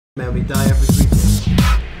Man, we die every 3 days.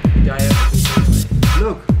 We die every 3 days.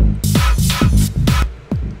 Look!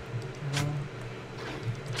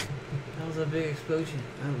 That was a big explosion.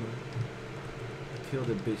 I don't know. Kill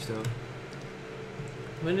that bitch though.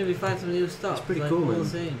 When did we find some new stuff? It's pretty like cool, all man. the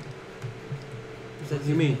same. What do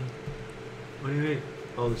you mean? What do you mean?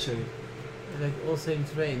 All the same. Like all same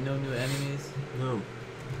terrain, no new enemies. No.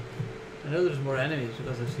 I know there's more enemies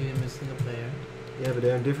because I've seen them in single player. Yeah, but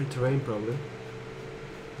they're in different terrain probably.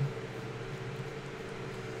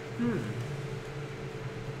 I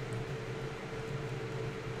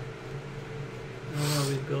don't want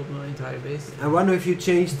to rebuild my entire base. I wonder if you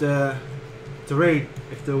change the terrain,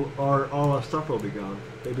 if all our stuff will be gone.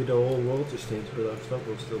 Maybe the whole world just changed, but our stuff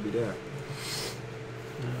will still be there.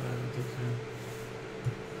 No, I don't think so.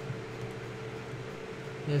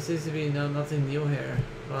 Yeah, it seems to be nothing new here.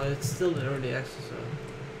 Well, it's still in early access, so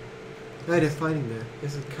Yeah, they're fighting there.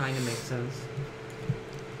 this would kind of make sense.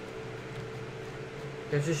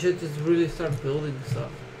 Guess you should just really start building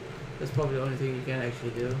stuff. That's probably the only thing you can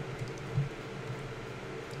actually do.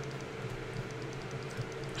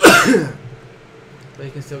 But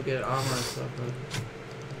you can still get armor and stuff, but...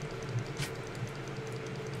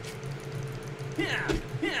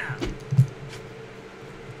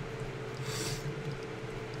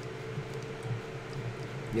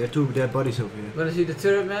 There are 2 dead bodies over here. Wanna see the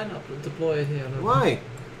turret, man? I'll deploy it here. Look. Why?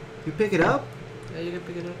 You pick it up? Yeah, you can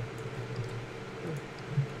pick it up.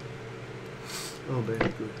 Oh, very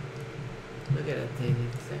good. Look at that thing,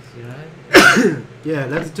 it's sexy, right? Yeah,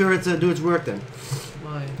 let the turret do its work then.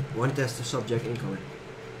 Why? One test of subject incoming.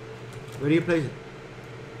 Where do you place it?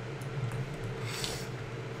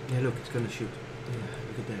 Yeah, look, it's gonna shoot. Yeah,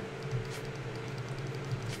 look at that.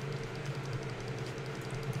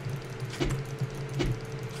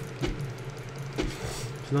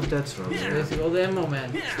 It's not that strong. Yeah. Basically all the ammo,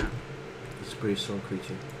 man. It's a pretty strong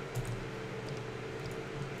creature.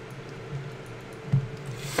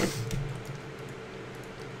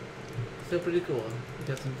 Still pretty cool. We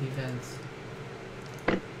got some defense.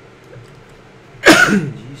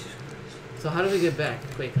 Jesus Christ. So how do we get back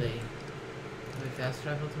quickly? Do we fast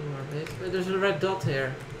travel to our base? Wait, there's a red dot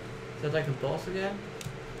here. Is that like a boss again?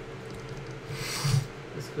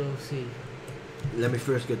 Let's go see. Let me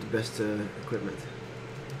first get the best equipment.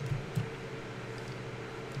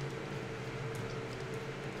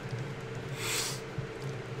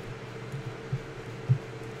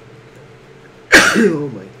 Oh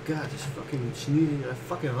my god, it's fucking sneezing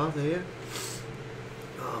fucking hot here.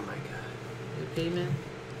 Oh my god. You okay, man?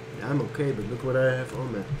 Yeah, I'm okay, but look what I have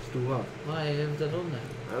on, man. It's too hot. Why you have that on there?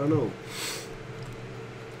 I don't know.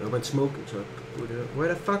 I went smoking, so I put it up. Where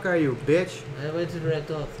the fuck are you, bitch? I went to the red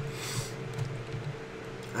dot.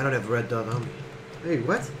 I don't have a red dot on me. Hey,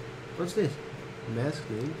 what? What's this? Mask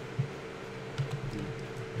thing?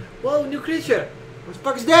 Whoa, new creature! What the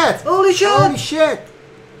fuck is that? Holy shit! Holy shit!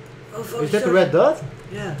 Oh, fuck, Is that the red dot?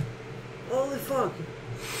 Yeah. Holy fuck.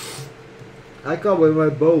 I come with my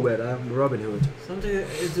bow, man. I'm Robin Hood. Something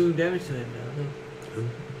is doing damage to him now. Look.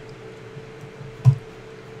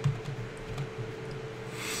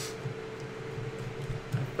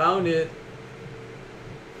 I found it.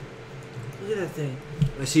 Look at that thing.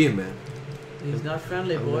 I see him, man. He's not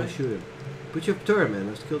friendly, I'm boy. gonna shoot him. Put your turret, man.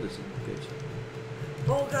 Let's kill this bitch.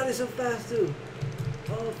 Oh god, he's so fast too.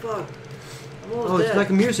 Oh fuck. I'm almost Oh, dead. it's like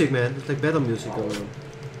music, man. It's like battle music going on.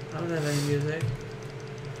 I don't have any music.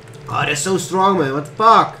 Oh, they're so strong, man. What the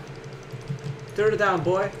fuck? Turn it down,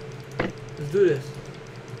 boy. Let's do this.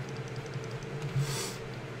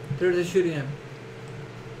 Turret is shooting him.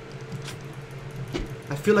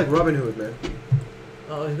 I feel like Robin Hood, man.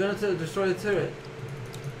 Oh, he's gonna destroy the turret.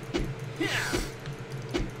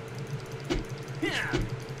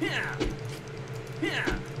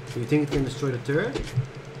 Do you think it can destroy the turret?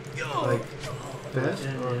 Like, fast?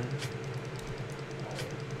 Yeah, Or yeah.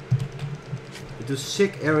 it does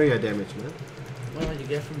sick area damage, man. What did you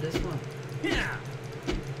get from this one?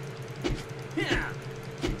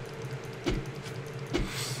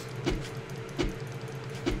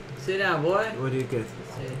 Sit down, boy. What do you get?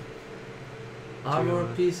 Let's see. Armor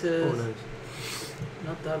pieces. Oh, nice.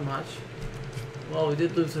 Not that much. Well, we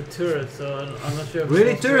did lose a turret, so I'm not sure. If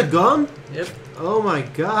Really? Turret gone? Yep. Oh my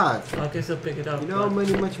god. I guess I'll pick it up. You know how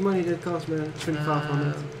much money that costs, man?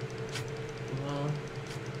 2500. Well,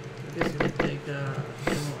 I guess you can take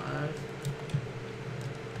ammo out.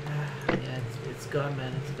 Yeah, it's gone,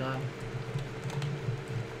 man. It's gone.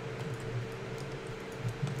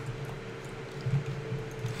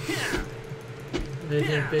 There's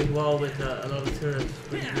a big wall with a lot of turrets.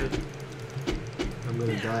 Pretty good. I'm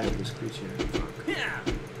gonna die of this creature. Fuck.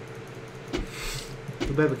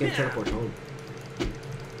 Too bad we can't teleport home.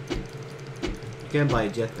 Can't buy a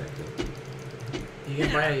jetpack though. You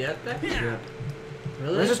can buy a jetpack? Yeah.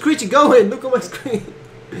 Really? Where's this creature going? Look on my screen.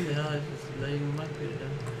 Yeah, it's just letting my computer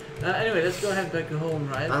down. Anyway, let's go head back home,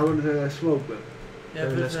 right? I want to smoke, but Yeah,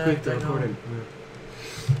 but let's quit the back home. recording.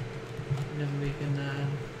 Then we can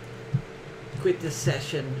quit the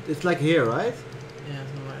session. Yeah. It's like here, right? Yeah,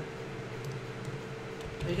 it's alright.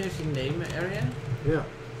 You can actually name an area? Yeah.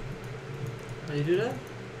 How do you do that?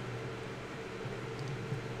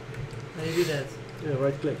 How do you do that? Yeah,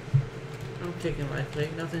 right click. I'm clicking right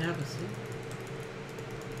click, nothing happens. See?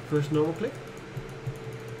 First normal click.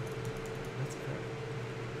 That's correct.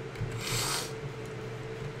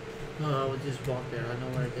 Oh, I would just walk there, I know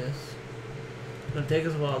where it is. It's gonna take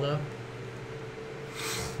us a while though.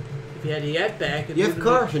 If you had a jetpack, it You have wouldn't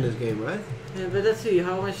cars in this game, right? be... Yeah, but let's see,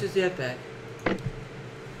 how much is the jetpack?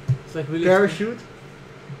 It's like really... Parachute?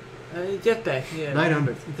 Jetpack, yeah.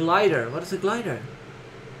 900. Glider, what is a glider?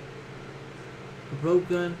 A rope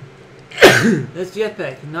gun. That's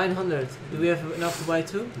jetpack, 900. Do we have enough to buy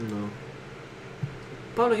two? No.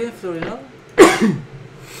 Public inventory, no? We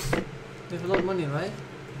have a lot of money, right?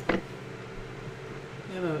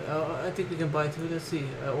 Yeah, no, I think we can buy two. Let's see.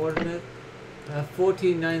 I ordered it.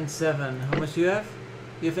 14.97. How much do you have?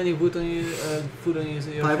 Do you have any wood on you? Food on you?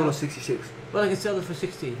 566. Well, I can sell it for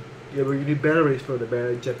 60. Yeah, but you need batteries for the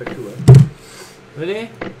jetpack too, right? Really?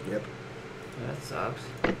 Yep. That sucks.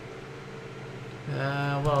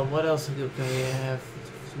 Well, what else can we have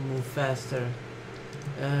to move faster?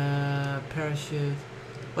 Parachute.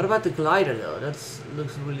 What about the glider though? That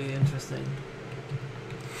looks really interesting.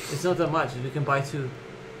 It's not that much. We can buy two.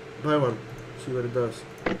 Buy one. See what it does.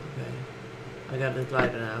 Okay. I got the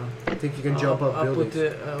glider now. I think you can jump up I'll buildings.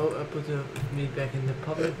 put the meat back in the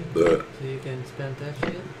public so you can spend that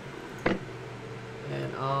shit.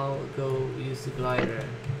 And I'll go use the glider.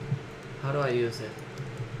 How do I use it?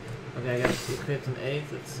 Okay, I got it equipped on 8.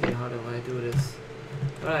 Let's see, how do I do this?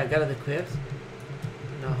 Alright, I got it equipped.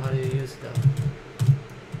 Now how do you use it though?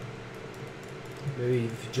 Maybe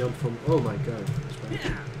if you jump from... Oh my god. That's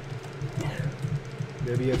right.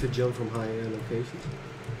 Maybe you have to jump from high locations.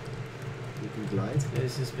 You can glide.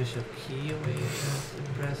 There's a special key where you have to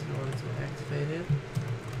press in order to activate it.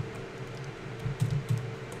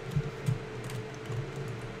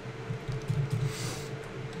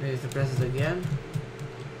 Maybe you have to press it again.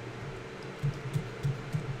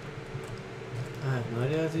 I have no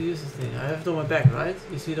idea how to use this thing. I have it on my back, right?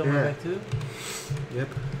 You see it on my back too? Yep.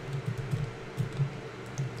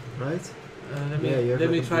 Right? Let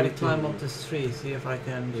me try to climb up this tree, see if I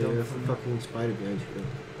can Yeah, jump you have from... a fucking spider behind you.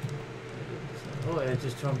 Oh, I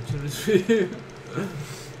just jumped through the tree.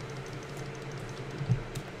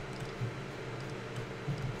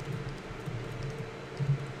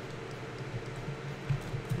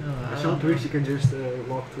 No, Some trees you can just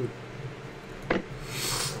walk through.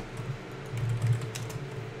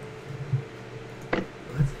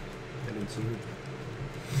 What? I didn't see it.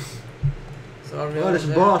 Sorry, Oh, there's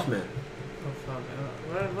a boss, man. Oh fuck.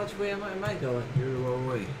 Which way am I going? You're the wrong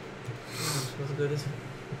way. Oh, I'm supposed to go this way.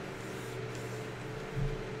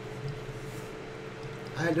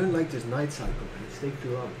 I don't like this night cycle, man. It's taking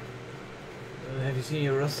too long. Have you seen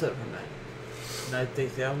your roster from that? Night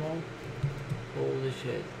takes that long? Holy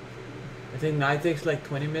shit. I think night takes like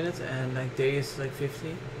 20 minutes and like day is like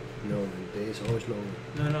 50. No, man. Day is always longer.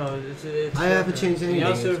 No, it's I haven't changed anything.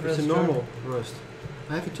 Your It's, server it's a is normal rust.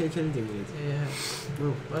 I haven't changed anything yet. Yeah.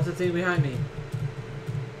 No. What's the thing behind me?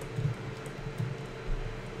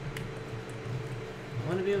 I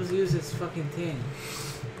want to be able to use this fucking thing.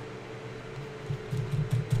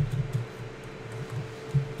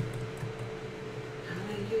 How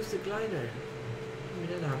do I use the glider? I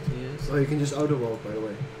don't know how to use. Oh, you can just auto walk, by the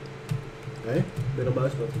way. Hey? Middle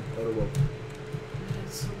mouse button, auto walk.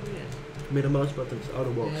 That's so weird. Middle mouse button is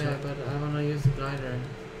auto walk. Yeah, but I want to use the glider.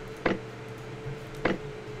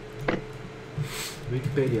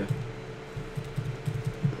 Wikipedia.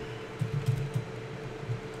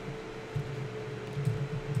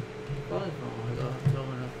 Long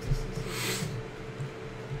enough to...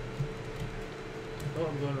 Oh,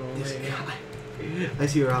 I'm going the wrong This way again. guy. I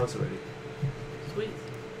see your house already. Sweet.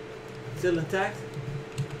 Still intact.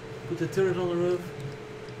 Put the turret on the roof.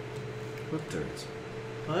 What turrets?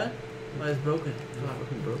 What? Well, it's broken. Oh, Fuck.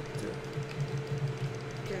 fucking broke the turret.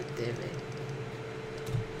 God damn it.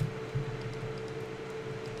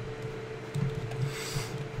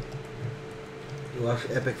 It was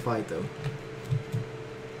an epic fight though.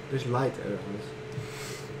 There's light around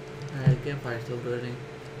us. The campfire's still burning.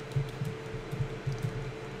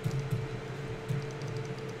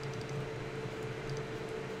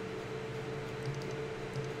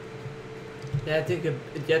 Yeah, I think a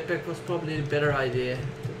jetpack was probably a better idea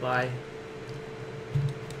to buy.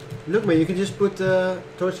 Look, man, you can just put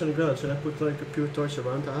torch on the ground. Should I put like a pure torch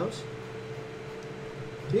around the house?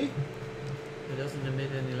 See? It doesn't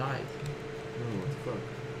emit any light. Oh, what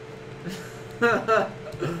the fuck?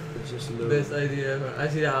 It's just a little... Best idea ever. I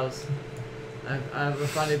see the house. I'm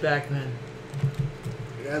finally back, man.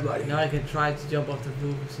 Yeah, buddy. Now I can try to jump off the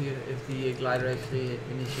roof and see if the glider actually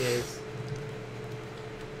initiates.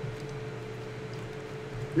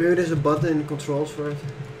 Maybe there's a button in the controls for it.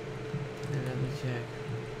 And let me check.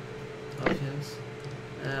 Options.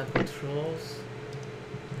 Controls.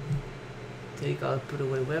 Take out, put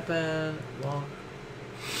away weapon. Walk.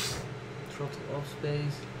 Throttle off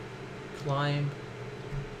space. Climb.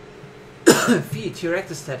 V,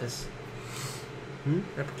 T-Rector status.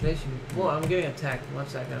 Replication. Whoa, I'm getting attacked. 1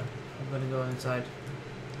 second. I'm gonna go inside.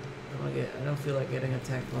 I don't feel like getting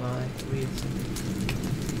attacked while I read.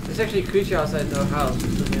 There's actually a creature outside our house.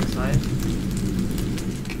 Let's look inside.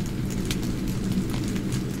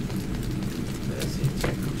 Let's see.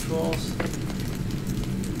 Check controls.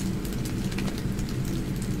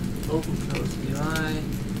 Open, close, UI.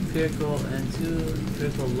 Vehicle and 2.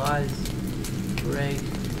 Vehicle lights. Brake.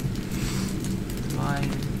 Climb.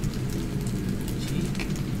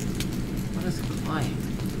 What is climb?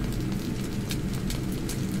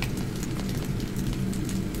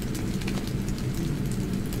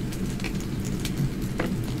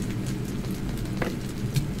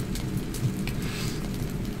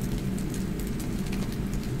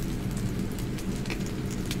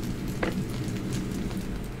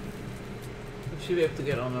 We should be able to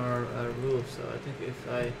get on our roof, so I think if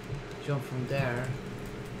I jump from there...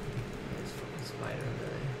 It's fucking spider,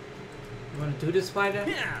 really. You wanna do this, spider?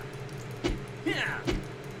 Yeah. Yeah.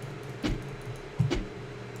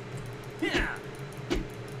 Yeah.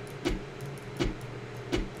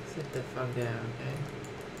 Sit the fuck down, okay?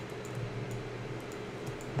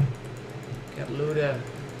 Get looted.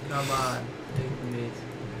 Come on, take the meat.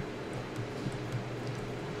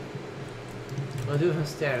 I'll do it on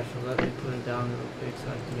stairs, so let me put it down real quick so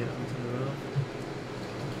I can get onto the roof.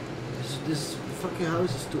 This fucking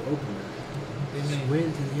house is too open, man. What do you There's mean?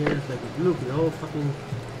 wind in here. It's like, look, the whole fucking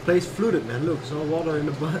place flooded, man. Look, it's all water in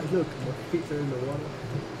the butt. Look, my feet are in the water.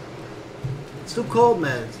 It's too cold,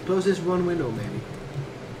 man. Close this one window, maybe.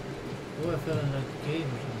 Oh, I fell in a cave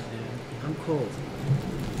or something. I'm cold.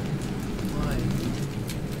 Why?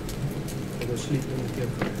 I'll go sleep in the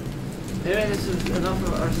campfire. Anyway, this is enough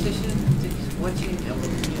of our session. Thank you for watching, and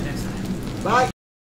we'll see you next time. Bye!